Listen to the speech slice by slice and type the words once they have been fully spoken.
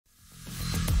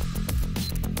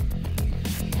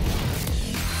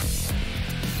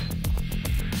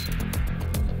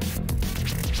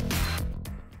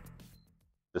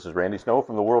This is Randy Snow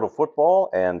from the World of Football,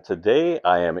 and today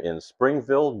I am in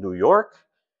Springville, New York,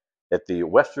 at the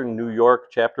Western New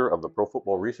York chapter of the Pro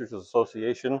Football Researchers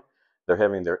Association. They're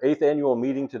having their 8th annual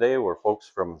meeting today, where folks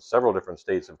from several different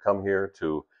states have come here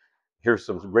to hear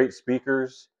some great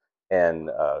speakers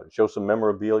and show some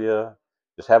memorabilia.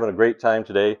 Just having a great time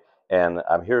today. And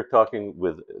I'm here talking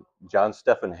with John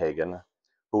Steffenhagen,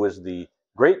 who is the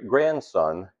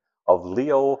great-grandson of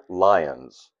Leo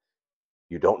Lyons.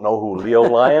 You don't know who Leo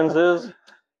Lyons is?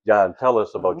 John, tell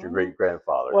us about your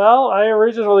great-grandfather. Well, I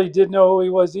originally didn't know who he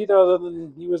was either, other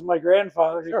than he was my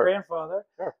grandfather, Sure. grandfather.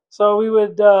 Sure. So we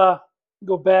would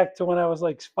go back to when I was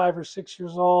like 5 or 6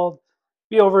 years old,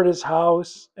 be over at his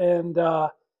house and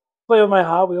play with my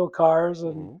Hot Wheel cars.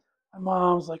 And my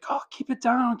mom's like, "Oh, keep it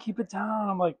down, keep it down."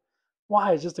 I'm like,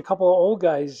 "Why? It's just a couple of old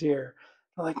guys here."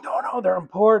 They're like, "No, no, they're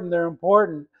important. They're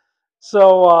important."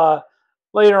 So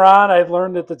later on, I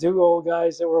learned that the two old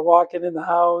guys that were walking in the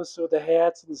house with the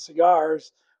hats and the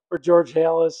cigars were George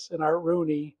Halas and Art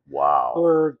Rooney, who Wow.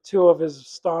 were two of his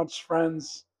staunch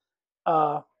friends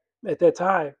uh, at that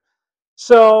time.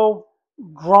 So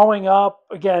growing up,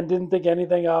 again, didn't think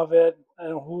anything of it. I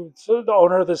don't know who, so the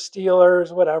owner of the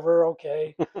Steelers, whatever,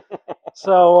 okay.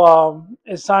 So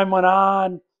as time went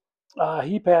on,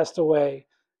 he passed away,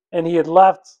 and he had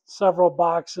left several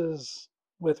boxes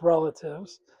with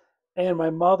relatives. And my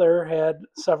mother had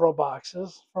several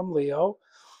boxes from Leo.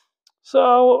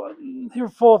 So they were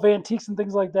full of antiques and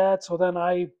things like that. So then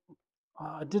I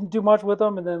didn't do much with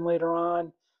them. And then later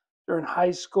on, during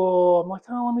high school, I'm like,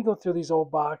 oh, let me go through these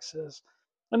old boxes.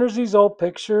 And there's these old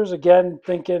pictures, again,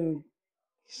 thinking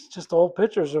it's just old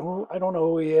pictures. I don't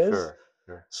know who he is. Sure.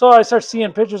 Sure. So I start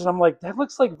seeing pictures, and I'm like, that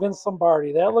looks like Vince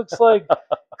Lombardi. That looks like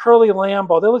Curly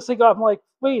Lambeau. That looks like, I'm like,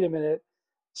 wait a minute.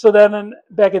 So then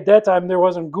back at that time, there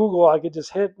wasn't Google. I could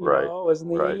just hit, Right. it was in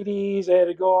the Right. 80s. I had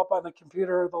to go up on the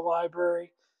computer of the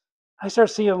library. I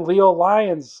started seeing Leo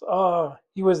Lyons.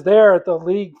 He was there at the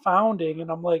league founding, and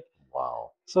I'm like,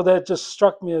 Wow. so that just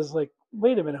struck me as like,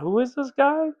 wait a minute, who is this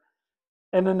guy?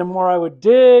 And then the more I would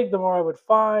dig, the more I would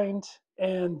find,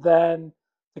 and then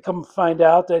to come find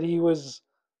out that he was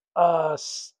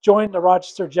joined the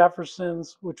Rochester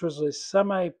Jeffersons, which was a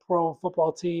semi-pro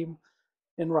football team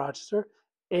in Rochester.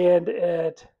 And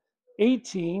at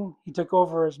 18, he took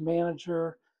over as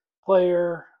manager,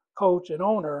 player, coach, and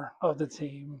owner of the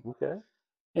team. Okay.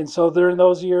 And so during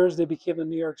those years, they became the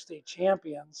New York State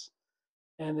champions.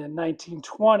 And in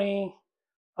 1920,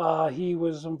 he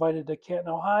was invited to Canton,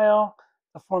 Ohio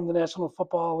to form the National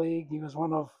Football League. He was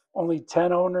one of only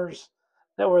 10 owners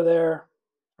that were there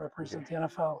to represent the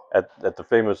NFL. At the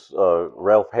famous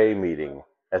Ralph Hay meeting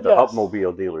at the Yes.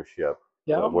 Hupmobile dealership,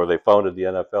 Yeah. where they founded the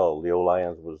NFL, Leo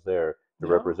Lyons was there to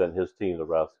Yeah. represent his team,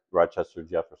 the Rochester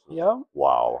Jeffersons. Yeah.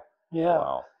 Wow. Yeah.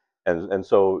 Wow. And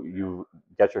so you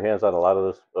got your hands on a lot of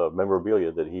this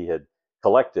memorabilia that he had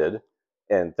collected,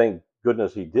 and thank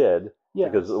goodness he did.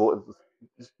 Yes. Because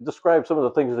describe some of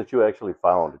the things that you actually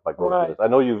found by going through Right. this. I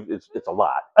know it's a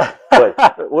lot,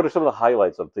 but what are some of the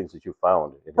highlights of things that you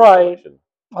found in his Right. collection?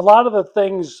 A lot of the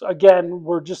things, again,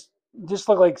 were just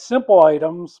look like simple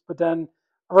items, but then,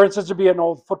 for instance, it'd be an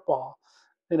old football.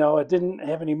 It didn't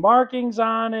have any markings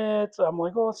on it. I'm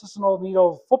like, oh, it's just an old, neat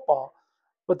old football.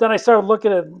 But then I started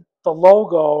looking at the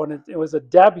logo, and it was a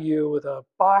W with a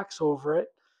box over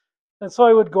it. And so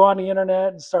I would go on the internet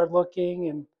and start looking,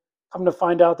 and come to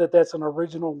find out that that's an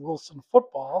original Wilson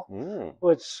football,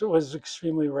 which was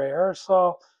extremely rare.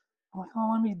 So I'm like, oh,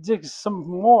 let me dig some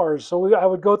more. So I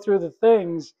would go through the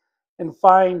things and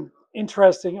find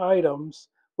interesting items,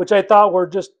 which I thought were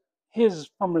just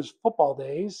from his football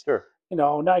days, Sure.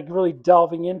 not really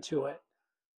delving into it.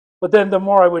 But then the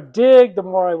more I would dig, the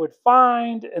more I would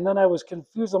find. And then I was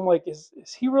confused. I'm like, is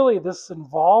he really this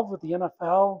involved with the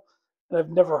NFL? And I've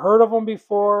never heard of him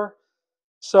before.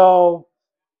 So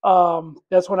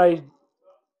that's when I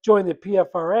joined the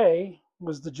PFRA,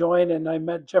 was to join, and I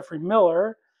met Jeffrey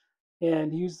Miller.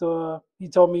 And he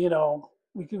told me,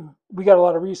 we got a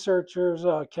lot of researchers,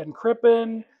 Ken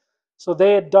Crippen. So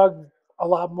they had dug a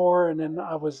lot more. And then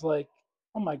I was like,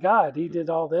 oh my God, he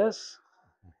did all this.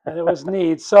 And it was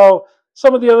neat. So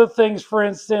some of the other things, for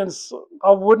instance,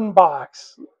 a wooden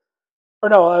box, or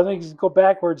no, I think go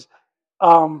backwards.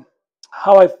 How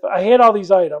I had all these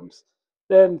items.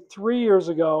 Then 3 years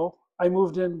ago, I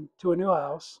moved into a new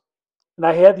house, and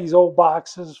I had these old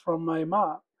boxes from my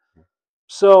mom.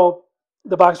 So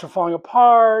the boxes were falling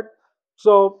apart.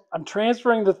 So I'm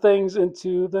transferring the things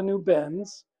into the new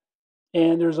bins,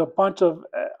 and there's a bunch of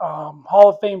Hall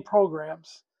of Fame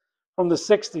programs from the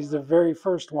 60s, the very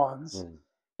first ones.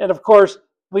 And of course,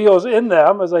 Leo's in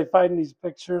them as I find these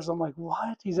pictures. I'm like,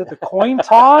 what? He's at the coin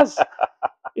toss?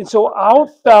 And so out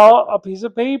fell a piece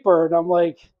of paper, and I'm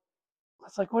like,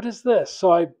 it's like, what is this?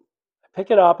 So I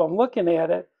pick it up, I'm looking at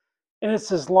it, and it's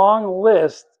this long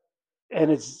list,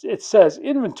 and it says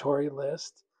inventory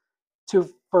list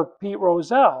for Pete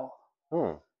Rozelle.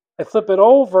 Hmm. I flip it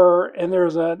over, and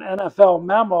there's an NFL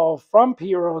memo from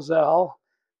Pete Rozelle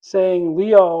saying,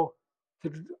 Leo,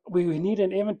 we need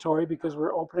an inventory because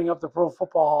we're opening up the Pro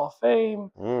Football Hall of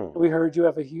Fame. Mm. We heard you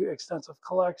have a huge, extensive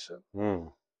collection.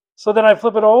 Mm. So then I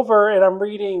flip it over, and I'm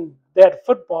reading that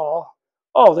football.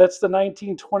 Oh, that's the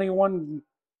 1921.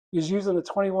 He was using the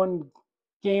 21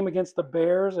 game against the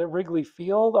Bears at Wrigley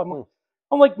Field. Mm.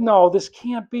 I'm like, no, this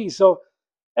can't be. So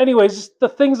anyways, just the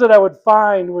things that I would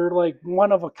find were like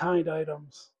one of a kind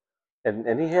items.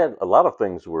 And he had a lot of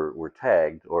things were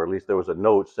tagged, or at least there was a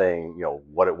note saying, you know,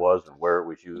 what it was and where it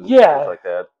was used, things Yeah, like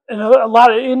that. in a lot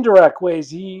of indirect ways.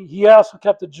 He also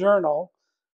kept a journal,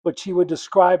 which he would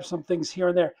describe some things here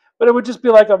and there. But it would just be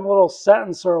like a little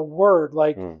sentence or a word,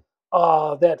 like Mm.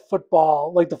 that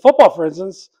football, like the football, for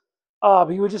instance.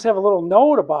 He would just have a little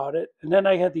note about it, and then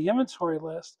I had the inventory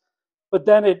list. But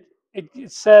then it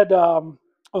said,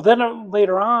 well, then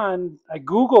later on, I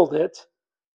Googled it,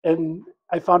 and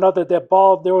I found out that that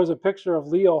ball, there was a picture of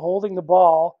Leo holding the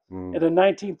ball in Mm. a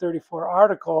 1934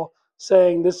 article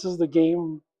saying this is the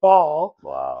game ball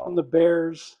from the Wow.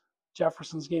 Bears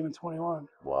Jefferson's game in 21.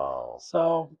 Wow.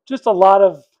 So just a lot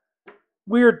of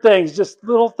weird things, just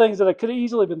little things that I could have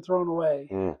easily been thrown away,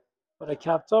 Mm. but I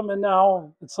kept them, and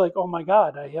now it's like, oh my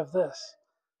God, I have this.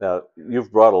 Now,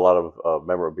 you've brought a lot of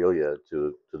memorabilia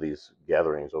to these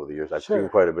gatherings over the years. I've seen Sure.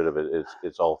 quite a bit of it.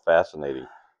 It's all fascinating.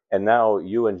 And now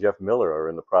you and Jeff Miller are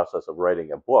in the process of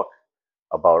writing a book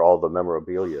about all the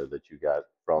memorabilia that you got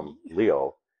from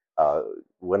Leo. Uh,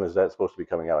 when is that supposed to be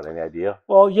coming out? Any idea?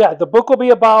 Well, yeah, the book will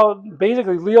be about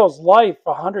basically Leo's life,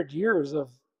 100 years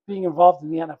of being involved in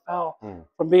the NFL, Mm.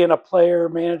 from being a player,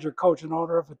 manager, coach, and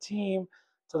owner of a team,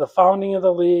 to the founding of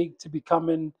the league, to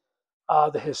becoming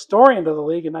the historian of the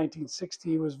league. In 1960,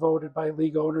 he was voted by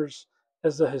league owners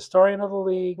as the historian of the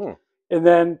league. Mm. And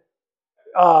then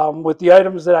with the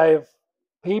items that I have,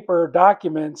 paper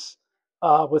documents,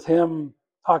 with him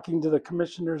talking to the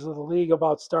commissioners of the league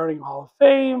about starting Hall of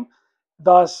Fame.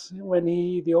 Thus, when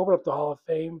they open up the Hall of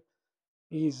Fame,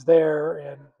 he's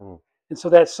there, Mm. and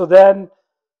so then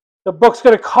the book's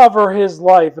going to cover his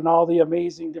life and all the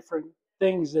amazing different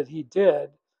things that he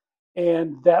did,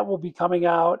 and that will be coming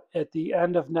out at the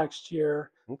end of next year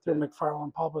through Okay.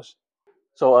 McFarland Publishing.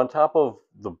 So on top of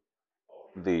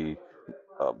the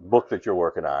book that you're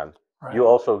working on, Right? you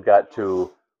also got to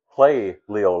play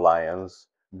Leo Lyons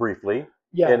briefly in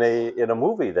Yes. a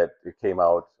movie that came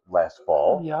out last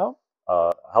fall. Yeah.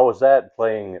 How was that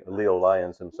playing Leo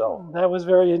Lyons himself? That was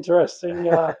very interesting.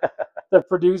 The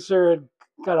producer had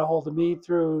got a hold of me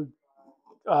through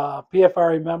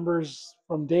PFRA members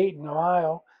from Dayton,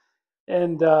 Ohio,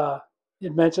 and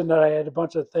it mentioned that I had a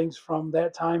bunch of things from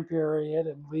that time period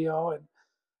and Leo,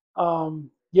 and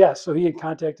yeah, so he had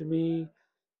contacted me.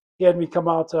 He had me come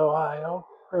out to Ohio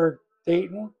or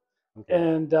Dayton, Okay.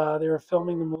 and they were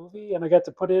filming the movie, and I got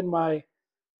to put in my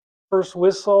first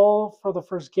whistle for the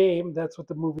first game. That's what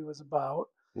the movie was about,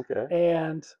 Okay.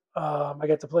 and I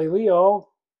got to play Leo,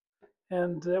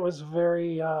 and it was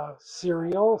very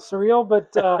surreal,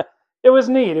 but it was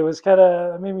neat. It was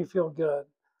it made me feel good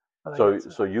that I got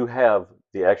to. So you have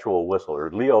the actual whistle,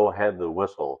 or Leo had the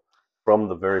whistle from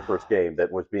the very first game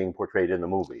that was being portrayed in the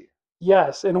movie.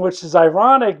 Yes, and which is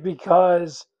ironic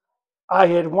because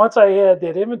once I had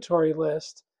that inventory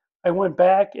list, I went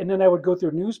back and then I would go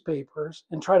through newspapers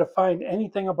and try to find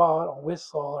anything about a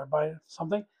whistle or by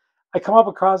something. I come up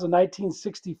across a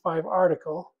 1965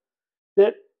 article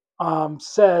that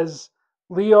says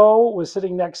Leo was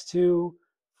sitting next to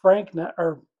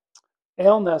or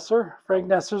Al Nesser, Frank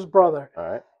Nesser's brother. All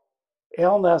right.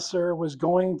 Al Nesser was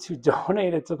going to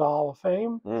donate it to the Hall of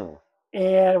Fame. Mm.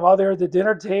 And while they're at the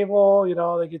dinner table,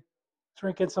 they get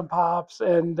drinking some pops,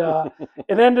 and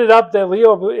it ended up that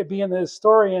Leo, being the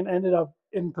historian, ended up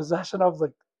in possession of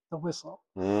the whistle.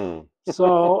 Mm.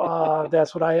 So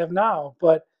that's what I have now.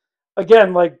 But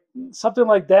again, like something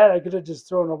like that, I could have just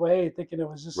thrown away, thinking it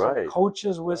was just some Right.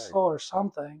 coach's Right. whistle or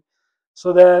something.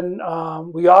 So then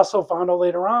we also found out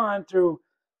later on through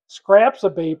scraps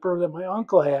of paper that my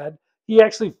uncle had. He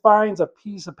actually finds a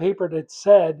piece of paper that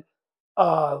said,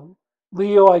 uh,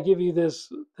 "Leo, I give you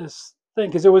this thing,"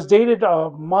 because it was dated a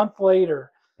month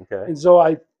later, Okay. and so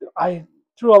I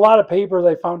through a lot of papers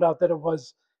I found out that it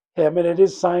was him, and it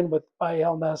is signed by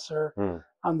El Nesser Mm.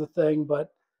 on the thing,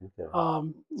 but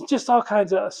Okay. just all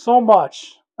kinds of so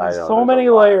much. I There's know so there's a many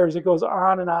lot. layers. It goes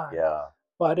on and on. Yeah.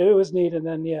 But it was neat. And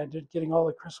then yeah, getting all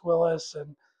the Chris Willis,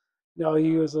 and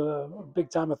he was a big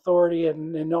time authority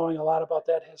and knowing a lot about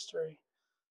that history.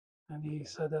 And he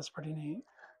said that's pretty neat.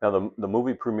 Now the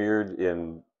movie premiered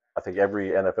in I think every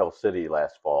NFL city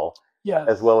last fall, Yes.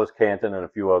 as well as Canton and a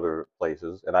few other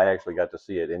places, and I actually got to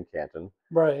see it in Canton,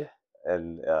 Right.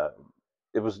 and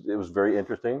it was very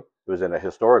interesting. It was in a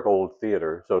historic old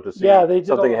theater, so to Yeah, see they did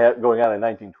something a going on in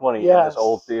 1920 in this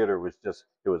old yes. theater was just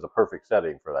it was a perfect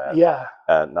setting for that. Yeah.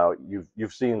 Now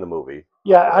you've seen the movie, of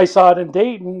Yeah, I course. saw it in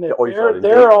Dayton at Oh, you saw it in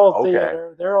their Dayton. old Okay,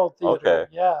 theater. Their old okay, theater.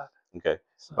 Yeah. okay.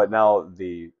 But So now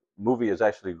the movie is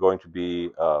actually going to be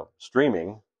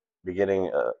streaming beginning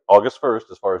August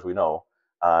 1st, as far as we know,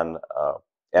 on Amazon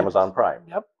Amazon Prime. Prime.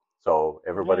 Yep. So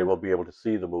everybody Yeah. will be able to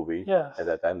see the movie Yes. at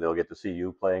that time. They'll get to see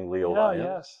you playing Leo Yeah. Lyons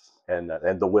Yes. and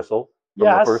the whistle from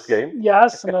the first Yes. game.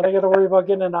 Yes. And then I got to worry about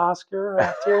getting an Oscar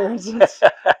afterwards.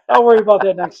 I'll worry about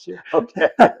that next year. Okay.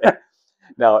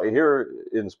 Now, here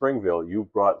in Springville, you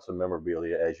brought some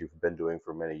memorabilia as you've been doing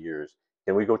for many years.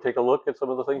 Can we go take a look at some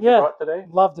of the things you Yeah. brought today?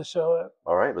 Love to show it.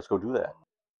 All right, let's go do that.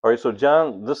 All right, so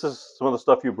John, this is some of the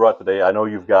stuff you brought today. I know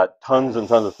you've got tons and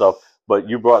tons of stuff, but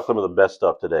you brought some of the best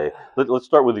stuff today. Let's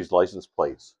start with these license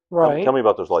plates. Tell Right. me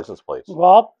about those license plates.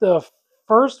 Well, the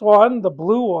first one, the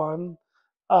blue one,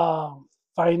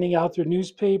 finding out through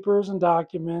newspapers and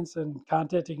documents and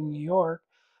contacting New York,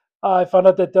 I found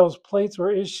out that those plates were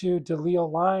issued to Leo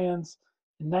Lyons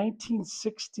in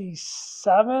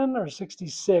 1967 or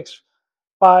 66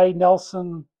 by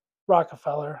Nelson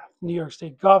Rockefeller, New York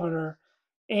State governor,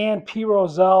 and P.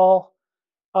 Rozelle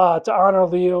to honor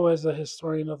Leo as a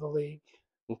historian of the league.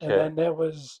 And Okay. then that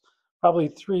was probably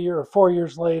 3 or 4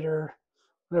 years later,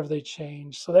 whenever they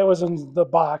changed. So that was in the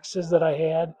boxes that I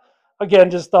had. Again,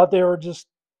 just thought they were just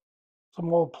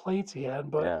some old plates he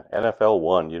had, but Yeah, NFL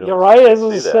one. You you're don't right, as I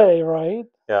see that. say, right?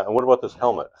 Yeah, and what about this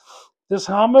helmet? This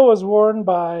helmet was worn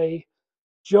by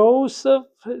Joseph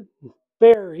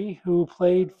Barry, who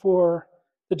played for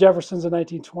the Jeffersons in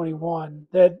 1921.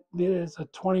 That is a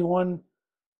 21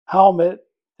 helmet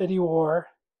that he wore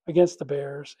against the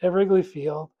Bears at Wrigley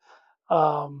Field.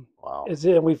 Wow.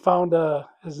 And we found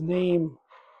his name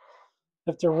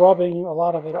after rubbing a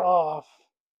lot of it off.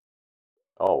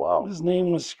 Oh, wow. His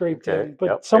name was scraped Okay. in, but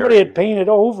Yep. somebody Barry. had painted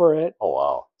over it. Oh,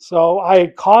 wow. So I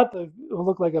had caught it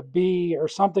looked like a bee or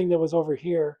something that was over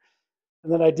here.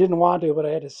 And then I didn't want to, but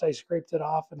I scraped it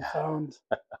off and found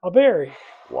a berry.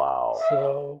 Wow.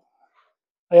 So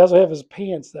I also have his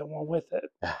pants that went with it.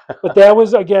 But that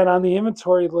was, again, on the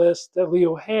inventory list that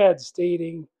Leo had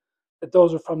stating that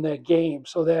those are from that game.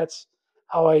 So that's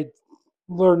how I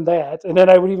learned that. And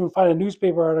then I would even find a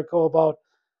newspaper article about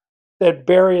that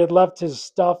Barry had left his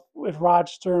stuff with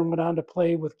Rochester and went on to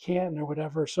play with Canton or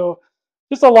whatever. So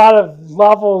just a lot of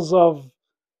levels of,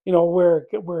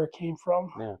 where it came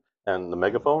from. Yeah. And the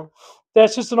megaphone?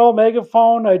 That's just an old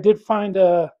megaphone. I did find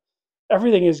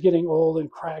everything is getting old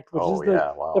and cracked, which is Oh, the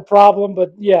yeah. the Wow. problem.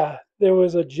 But yeah, there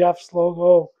was a Jeff's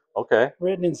logo Okay.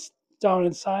 written down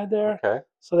inside there. Okay.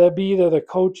 So that'd be either the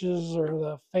coaches or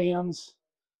the fans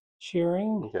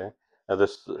cheering. Okay. Now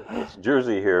this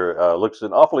jersey here looks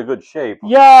in awfully good shape.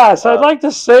 Yes, I'd like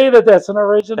to say that that's an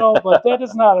original, but that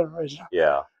is not an original.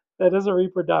 Yeah. That is a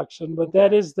reproduction, but that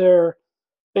Okay. is their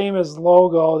famous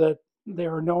logo that they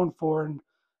were known for. And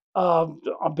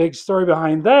a big story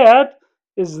behind that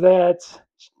is that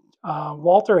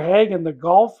Walter Hagen, the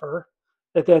golfer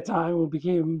at that time, who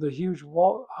became the huge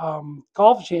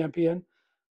golf champion,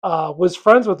 was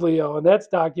friends with Leo, and that's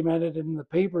documented in the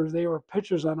papers. They were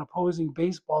pitchers on opposing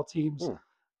baseball teams,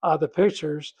 Hmm. the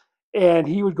pitchers, and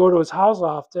he would go to his house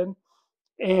often.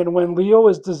 And when Leo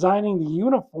was designing the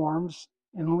uniforms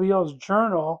in Leo's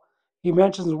journal, he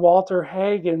mentions Walter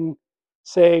Hagen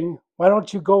saying, "Why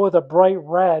don't you go with a bright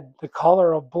red, the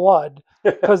color of blood,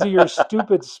 because of your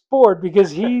stupid sport?" Because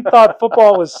he thought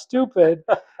football was stupid,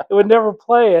 it would never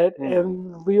play it. Hmm.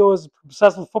 And Leo was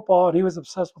obsessed with football, and he was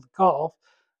obsessed with golf.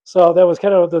 So that was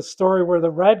kind of the story where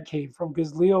the red came from,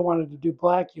 because Leo wanted to do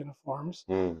black uniforms.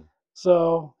 Hmm.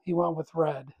 So he went with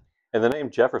red. And the name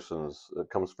Jefferson's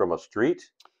comes from a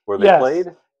street where they Yes.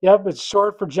 played? Yep, it's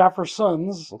short for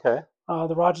Jeffersons. Okay.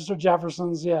 The Rochester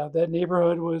Jeffersons, yeah, that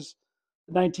neighborhood was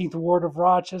the 19th ward of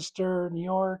Rochester, New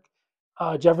York.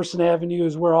 Jefferson Avenue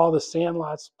is where all the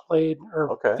Sandlots played,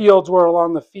 or Okay. fields were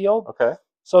along the field. Okay.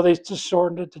 So they just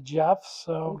shortened it to Jeff.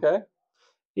 So Okay.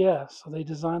 yeah, so they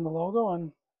designed the logo,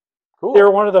 and they were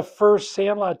Cool. one of the first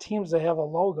Sandlot teams to have a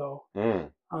logo Hmm.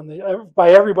 on by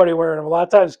everybody wearing them. A lot of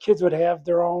times kids would have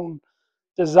their own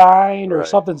design or Right.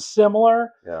 something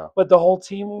similar, Yeah. but the whole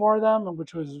team wore them,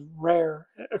 which was rare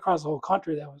across the whole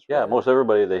country. That was Yeah. rare. Most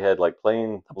everybody, they had like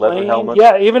plain The leather plain, helmets,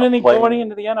 yeah, even a in the, going plain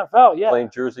into the NFL, yeah, plain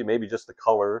jersey, maybe just the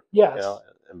color, you know. yes,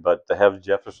 But to have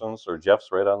Jefferson's or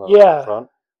Jeff's right on the yeah, front,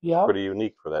 it's yep, pretty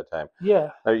unique for that time.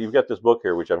 yeah. Now you've got this book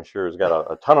here, which I'm sure has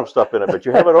got a ton of stuff in it, but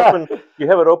you have it open. You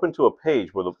have it open to a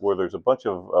page where there's a bunch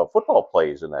of football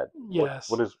plays in that. Yes.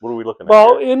 What are we looking at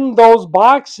Well, here? in those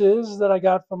boxes that I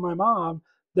got from my mom,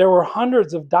 there were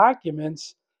hundreds of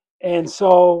documents. And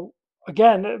so,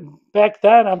 again, back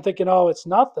then I'm thinking, oh, it's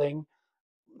nothing,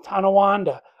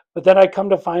 Tonawanda. But then I come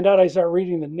to find out, I start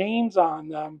reading the names on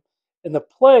them and the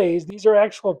plays. These are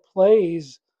actual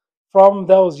plays from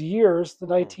those years, the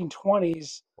Hmm.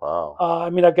 1920s. Wow. I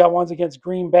mean, I've got ones against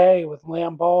Green Bay with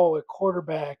Lambeau at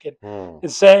quarterback, Hmm.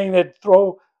 and saying that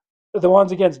throw the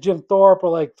ones against Jim Thorpe are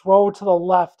like throw to the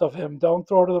left of him, don't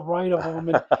throw to the right of him,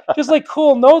 and just like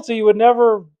cool notes that you would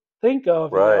never think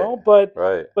of, you Right. know. But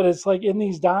Right. it's like in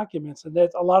these documents, and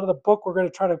that's a lot of the book. We're going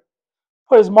to try to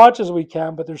put as much as we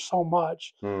can, but there's so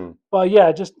much. Hmm. But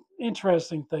yeah, just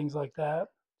interesting things like that.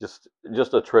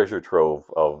 Just a treasure trove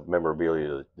of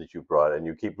memorabilia that you brought, and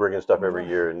you keep bringing stuff every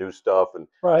year and new stuff, and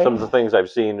some Right, of the things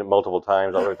I've seen multiple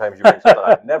times. Other times you bring something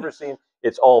I've never seen.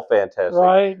 It's all fantastic.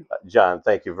 right. John,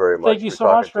 thank you very Thank much you for so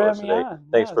talking much for to us having me today. on.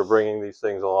 Thanks for Yes. bringing these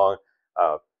things along.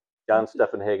 Uh, John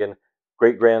Steffenhagen,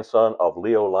 great grandson of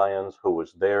Leo Lyons, who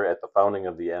was there at the founding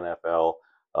of the NFL.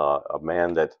 A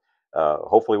man that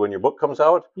hopefully, when your book comes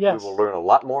out, we will Yes. learn a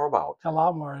lot more about. A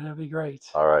lot more. That'd be great.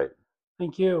 All right.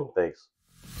 Thank you. Thanks.